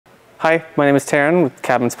Hi, my name is Taryn with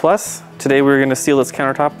Cabinets Plus. Today we're going to seal this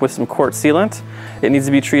countertop with some quartz sealant. It needs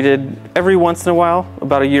to be treated every once in a while,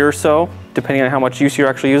 about a year or so, depending on how much use you're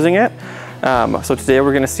actually using it. So today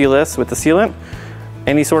we're going to seal this with the sealant.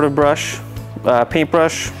 Any sort of brush,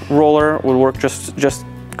 paintbrush, roller would work just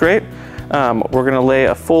great. We're going to lay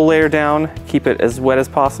a full layer down, keep it as wet as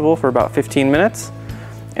possible for about 15 minutes.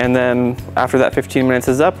 And then after that 15 minutes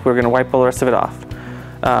is up, we're going to wipe all the rest of it off.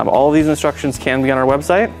 All of these instructions can be on our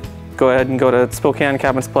website. Go ahead and go to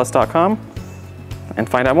spokanecabinetsplus.com and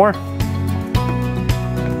find out more.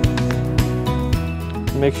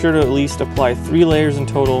 Make sure to at least apply 3 layers in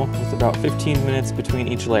total with about 15 minutes between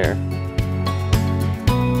each layer.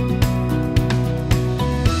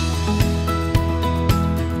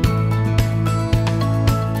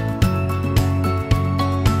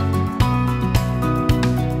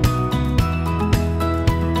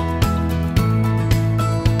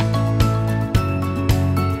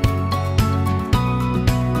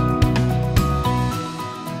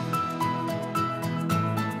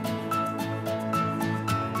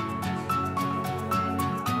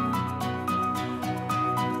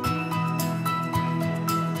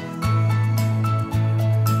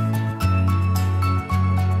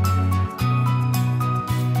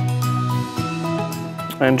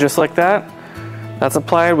 And just like that, that's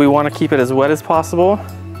applied. We want to keep it as wet as possible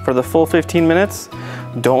for the full 15 minutes.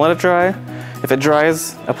 Don't let it dry. If it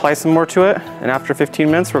dries, apply some more to it. And after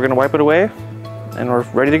 15 minutes, we're going to wipe it away and we're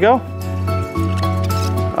ready to go.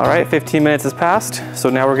 All right, 15 minutes has passed.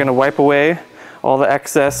 So now we're going to wipe away all the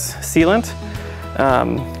excess sealant.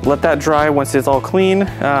 Let that dry once it's all clean.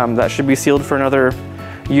 That should be sealed for another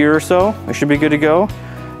year or so. It should be good to go.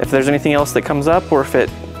 If there's anything else that comes up, or if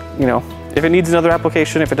it, if it needs another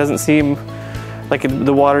application, if it doesn't seem like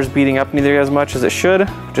the water's beating up nearly as much as it should,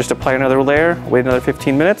 just apply another layer, wait another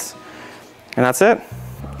 15 minutes, and that's it.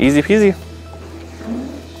 Easy peasy.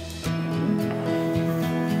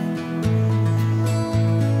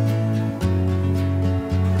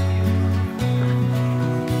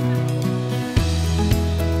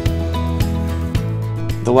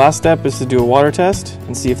 The last step is to do a water test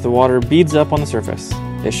and see if the water beads up on the surface.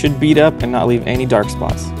 It should bead up and not leave any dark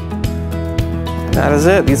spots. That is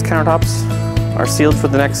it. These countertops are sealed for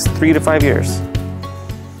the next 3 to 5 years.